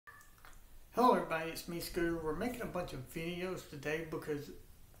Hello everybody, it's me Scooter. We're making a bunch of videos today because,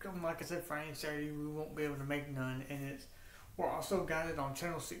 like I said, Friday and Saturday we won't be able to make none, and we're also got it on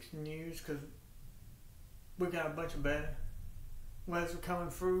Channel 6 News because we got a bunch of bad weather coming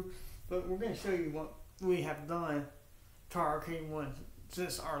through. But we're going to show you what we have done to our arcade one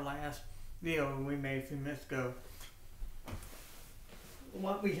since our last video we made a few minutes ago.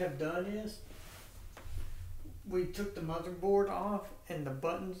 What we have done is we took the motherboard off and the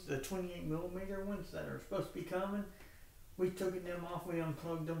buttons, the 28mm ones that are supposed to be coming, we took them off, we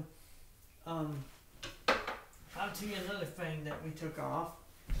unplugged them. I'll tell you another thing that we took off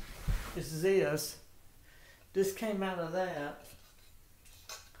is this. This came out of that.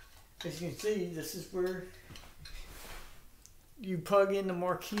 As you can see, this is where you plug in the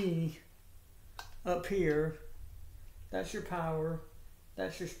marquee up here. That's your power,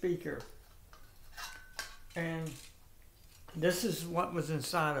 that's your speaker. And this is what was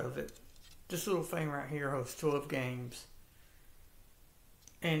inside of it. This little thing right here holds 12 games.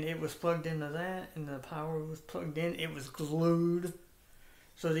 And it was plugged into that, and the power was plugged in. It was glued.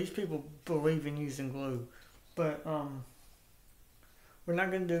 So these people believe in using glue. But we're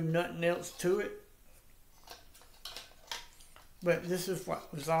not going to do nothing else to it. But this is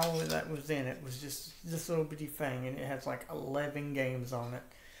what was all that was in it. It was just this little bitty thing, and it has like 11 games on it.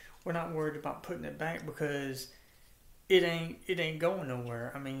 We're not worried about putting it back because it ain't going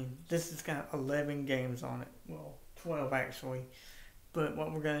nowhere. I mean, this has got 11 games on it. Well, 12 actually. But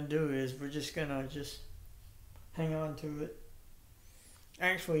what we're gonna do is we're just gonna hang on to it.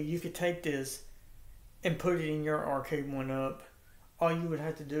 Actually, you could take this and put it in your arcade one up. All you would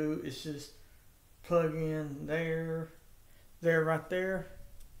have to do is just plug in there, right there.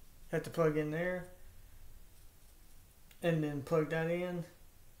 Have to plug in there, and then plug that in,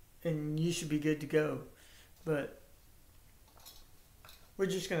 and you should be good to go. But we're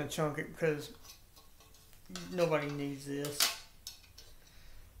just gonna chunk it because nobody needs this.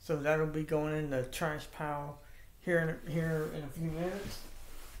 So that'll be going in the trash pile here in a few minutes.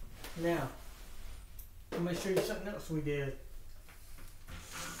 Now, I'm gonna show you something else we did.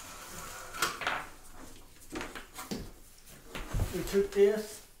 We took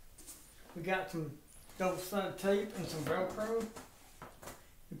this. We got some double-sided tape and some Velcro.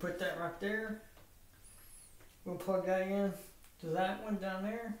 You put that right there. We'll plug that in to that one down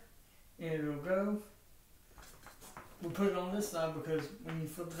there, and it'll go. We'll put it on this side because when you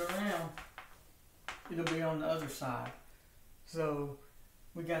flip it around, it'll be on the other side. So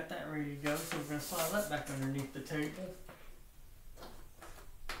we got that ready to go. So we're gonna slide that back underneath the table.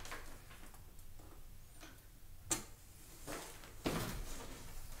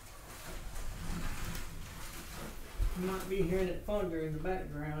 You might be hearing it thunder in the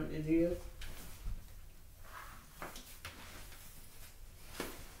background. It is.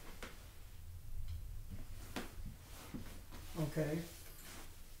 Okay.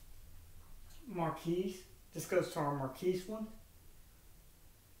 Marquise. This goes to our Marquise one.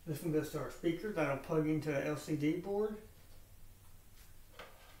 This one goes to our speaker. That'll plug into the LCD board.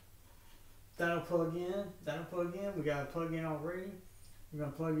 That'll plug in. That'll plug in. We got it plugged in already. We're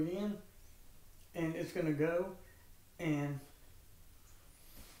going to plug it in. And it's going to go. And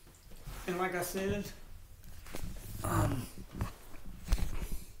like I said,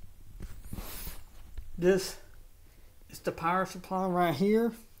 this is the power supply right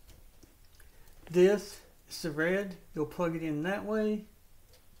here. This is the red. You'll plug it in that way.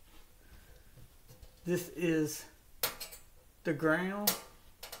 This is the ground.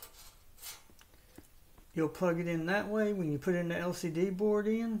 You'll plug it in that way. When you put in the LCD board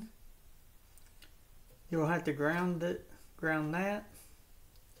in, you'll have to ground that.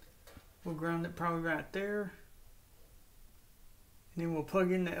 We'll ground it probably right there. And then we'll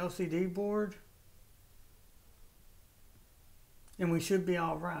plug in the LCD board. And we should be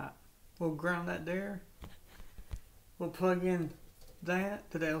all right. We'll ground that there. We'll plug in that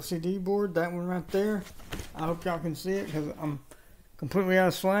to the LCD board, that one right there. I hope y'all can see it because I'm completely out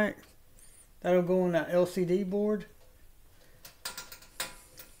of slack. That'll go on that LCD board.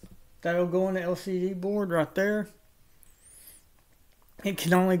 That'll go on the LCD board right there. It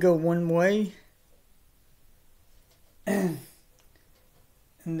can only go one way. And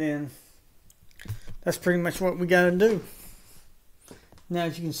then that's pretty much what we got to do. Now,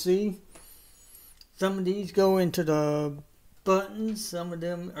 as you can see, some of these go into the buttons. Some of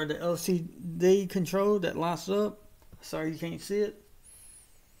them are the LCD control that lights up. Sorry you can't see it.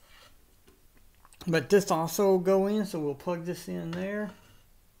 But this also will go in, so we'll plug this in there.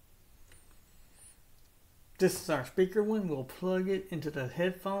 This is our speaker one. We'll plug it into the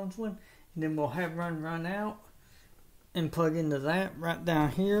headphones one, and then we'll have run out and plug into that right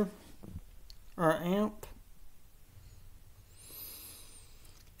down here. our amp.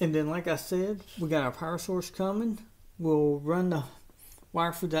 And then, like I said, we got our power source coming. We'll run the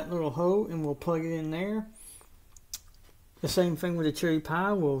wire through that little hole and we'll plug it in there. The same thing with the cherry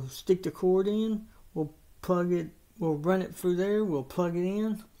pie. We'll stick the cord in. We'll plug it. We'll run it through there. We'll plug it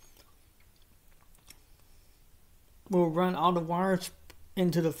in. We'll run all the wires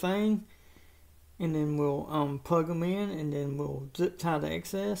into the thing. And then we'll plug them in. And then we'll zip tie the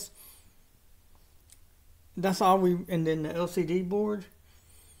excess. That's all we... And then the LCD board.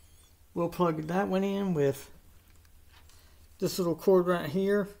 We'll plug that one in with this little cord right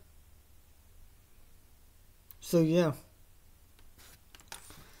here. So yeah.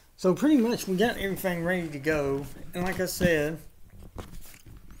 So pretty much we got everything ready to go. And like I said,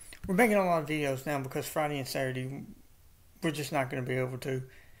 we're making a lot of videos now because Friday and Saturday we're just not going to be able to.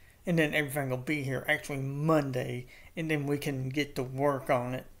 And then everything will be here actually Monday. And then we can get to work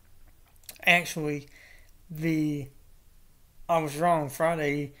on it. Actually, I was wrong.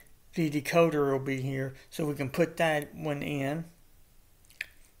 Friday, the decoder will be here. So we can put that one in.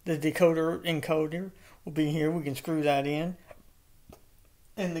 The decoder encoder will be here. We can screw that in.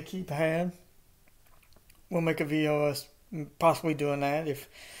 And the keypad. We'll make a video of us possibly doing that. If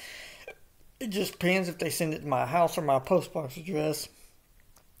it just depends if they send it to my house or my post box address.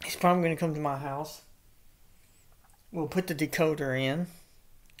 It's probably going to come to my house. We'll put the decoder in.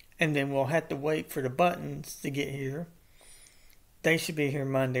 And then we'll have to wait for the buttons to get here. They should be here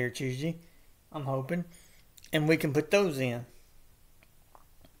Monday or Tuesday. I'm hoping. And we can put those in.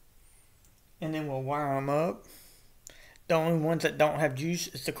 And then we'll wire them up. The only ones that don't have juice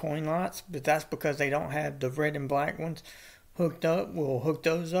is the coin lights. But that's because they don't have the red and black ones hooked up. We'll hook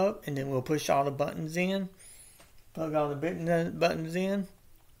those up. And then we'll push all the buttons in. Plug all the buttons in.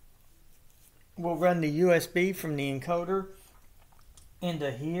 We'll run the USB from the encoder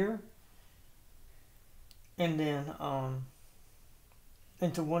into here. And then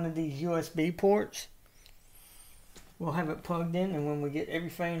into one of these USB ports. We'll have it plugged in. And when we get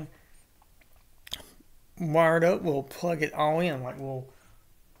everything wired up, we'll plug it all in. Like we'll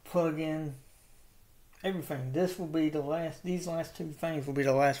plug in everything. This will be the last. These last two things will be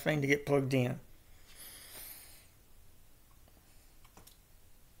the last thing to get plugged in.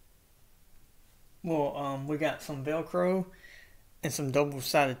 Well, we got some Velcro and some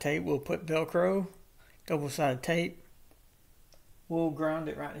double-sided tape. We'll put Velcro, double-sided tape. We'll ground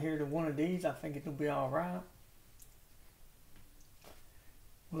it right here to one of these. I think it'll be all right.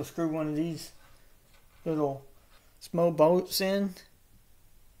 We'll screw one of these little small bolts in.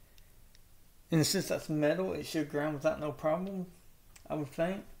 And since that's metal, it should ground without no problem, I would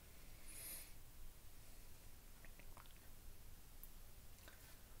think.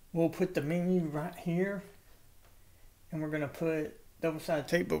 We'll put the menu right here. And we're going to put double-sided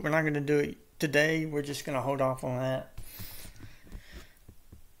tape, but we're not going to do it today. We're just going to hold off on that.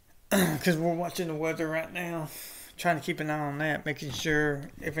 Because we're watching the weather right now. Trying to keep an eye on that. Making sure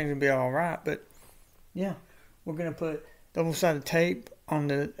everything will be alright. But yeah, we're going to put double-sided tape on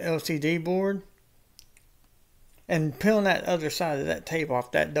the LCD board. And peeling that other side of that tape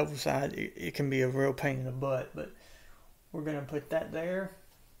off that double side, it can be a real pain in the butt. But we're going to put that there.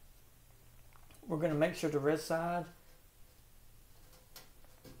 We're going to make sure the red side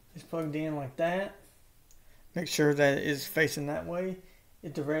is plugged in like that. Make sure that it is facing that way.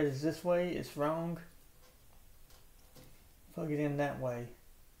 If the red is this way, it's wrong. Plug it in that way.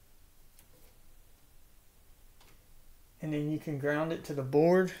 And then you can ground it to the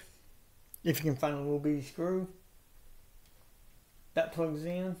board. If you can find a little bitty screw. That plugs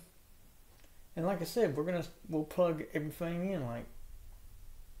in. And like I said, we'll plug everything in. Like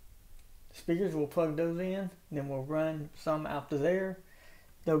speakers, we'll plug those in. And then we'll run some out to there.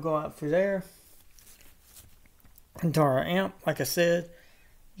 They'll go out through there. Into our amp. Like I said,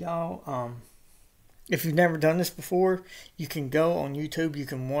 y'all, if you've never done this before, you can go on YouTube. You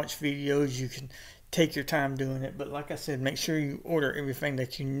can watch videos. You can take your time doing it. But like I said, make sure you order everything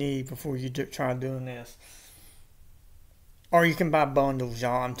that you need before you try doing this. Or you can buy bundles,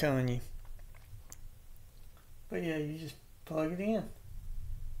 y'all. I'm telling you. But yeah, you just plug it in.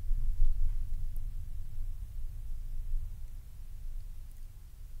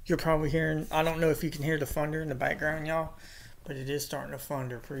 You're probably hearing, I don't know if you can hear the thunder in the background, y'all, but it is starting to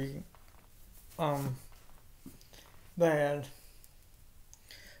thunder pretty bad.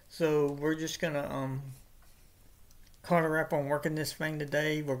 So we're just gonna call a wrap on working this thing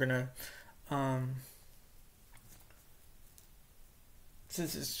today. We're gonna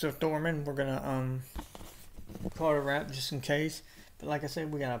since it's storming, we're gonna call a wrap just in case. But like I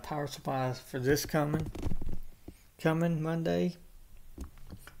said, we got a power supply for this coming Monday.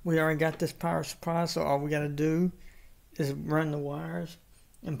 We already got this power supply, so all we got to do is run the wires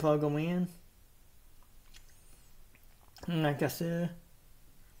and plug them in. And like I said,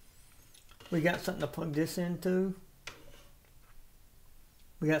 we got something to plug this into.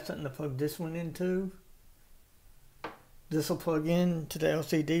 We got something to plug this one into. This will plug in to the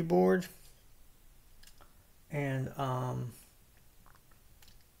LCD board. And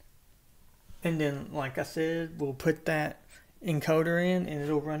then, like I said, we'll put that encoder in and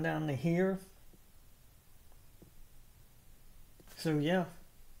it'll run down to here. So yeah.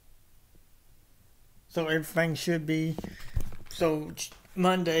 So everything should be, so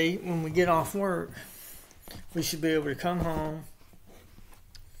Monday when we get off work, we should be able to come home,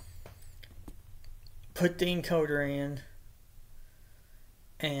 put the encoder in,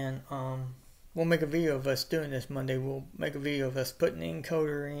 and we'll make a video of us doing this Monday. We'll make a video of us putting the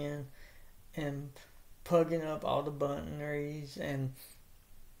encoder in and plugging up all the buttoneries and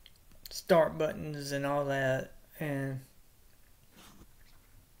start buttons and all that, and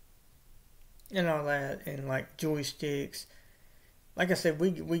all that, and like joysticks. Like I said,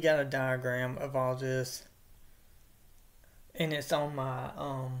 we got a diagram of all this, and it's on my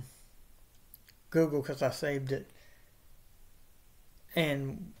Google because I saved it.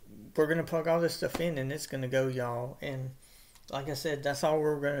 And we're gonna plug all this stuff in, and it's gonna go, y'all. And like I said, that's all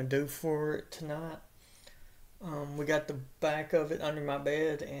we're gonna do for it tonight. We got the back of it under my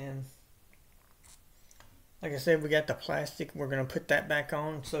bed, and like I said, we got the plastic. We're gonna put that back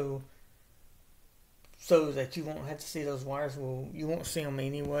on so that you won't have to see those wires. Well, you won't see them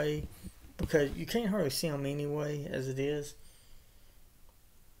anyway, because you can't hardly see them anyway as it is.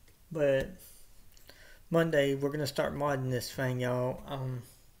 But Monday we're gonna start modding this thing, y'all.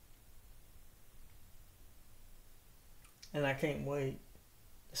 And I can't wait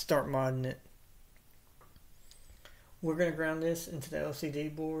to start modding it. We're gonna ground this into the LCD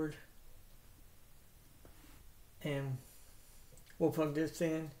board, and we'll plug this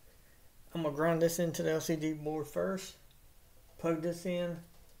in. I'm gonna ground this into the LCD board first. Plug this in.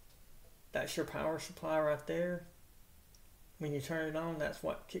 That's your power supply right there. When you turn it on, that's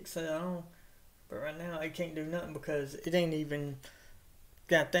what kicks it on. But right now, it can't do nothing because it ain't even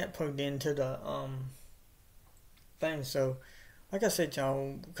got that plugged into the thing. So, like I said,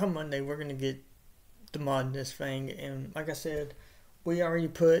 y'all, come Monday, we're gonna get to mod this thing. And like I said, we already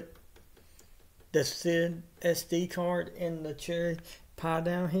put the SID SD card in the cherry pie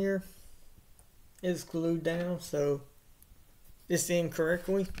down here. It's glued down, so it's in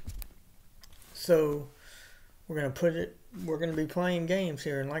correctly. So we're gonna put it. We're gonna be playing games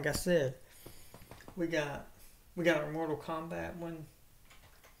here, and like I said, we got our Mortal Kombat one.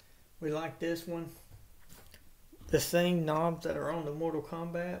 We like this one. The same knobs that are on the Mortal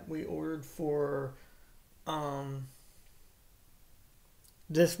Kombat we ordered for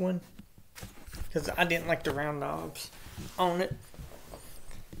this one, because I didn't like the round knobs on it,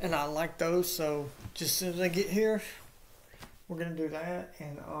 and I like those. So just as soon as I get here, we're gonna do that.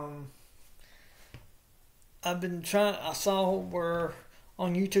 And I've been trying. I saw where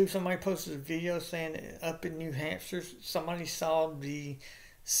on YouTube somebody posted a video saying up in New Hampshire somebody saw the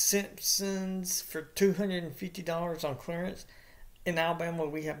Simpsons for $250 on clearance. In Alabama,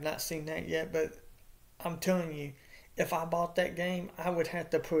 we have not seen that yet, but I'm telling you, if I bought that game, I would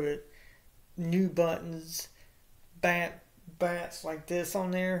have to put new buttons, bats like this on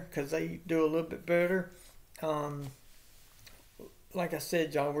there, because they do a little bit better. Like I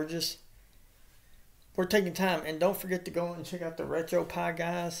said, y'all, we're taking time, and don't forget to go and check out the Retro Pie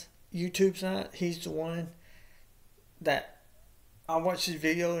Guy's YouTube site. He's the one that I watched his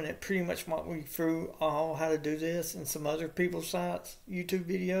video, and it pretty much walked me through all how to do this, and some other people's sites YouTube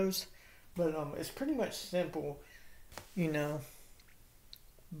videos. But it's pretty much simple, you know.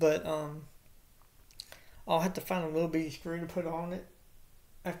 But I'll have to find a little bitty screw to put on it.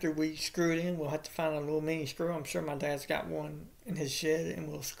 After we screw it in, we'll have to find a little mini screw. I'm sure my dad's got one in his shed, and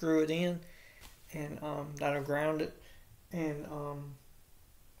we'll screw it in, and that'll ground it. And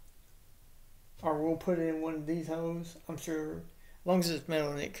or we'll put it in one of these holes. I'm sure, as long as it's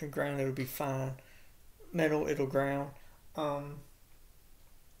metal and it can ground, it'll be fine. Metal, it'll ground. And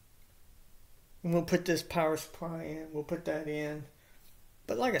we'll put this power supply in. We'll put that in.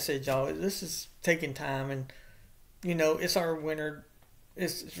 But like I said, y'all, this is taking time, and you know, it's our winter.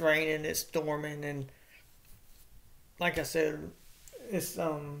 It's raining, it's storming, and like I said, it's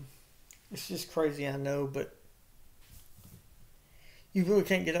just crazy, I know, but you really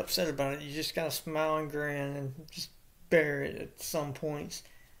can't get upset about it. You just gotta smile and grin and just bear it at some points.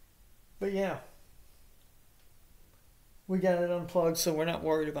 But yeah, we got it unplugged, so we're not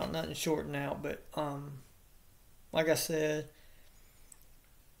worried about nothing shorting out. But like I said,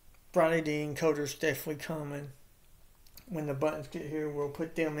 Friday the encoder's definitely coming. When the buttons get here, we'll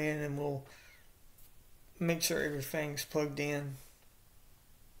put them in and we'll make sure everything's plugged in.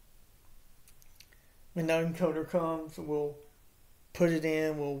 When the encoder comes, we'll put it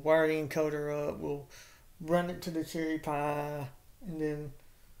in, we'll wire the encoder up, we'll run it to the Cherry Pie, and then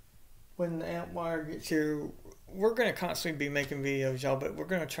when the amp wire gets here, we're going to constantly be making videos, y'all, but we're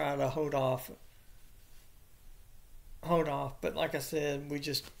going to try to hold off. But like I said, we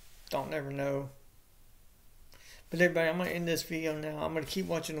just don't ever know. But everybody, I'm going to end this video now. I'm going to keep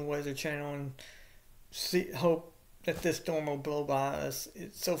watching the Weather Channel and hope that this storm will blow by us.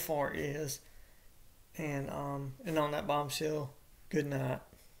 So far it is. And on that bombshell, good night.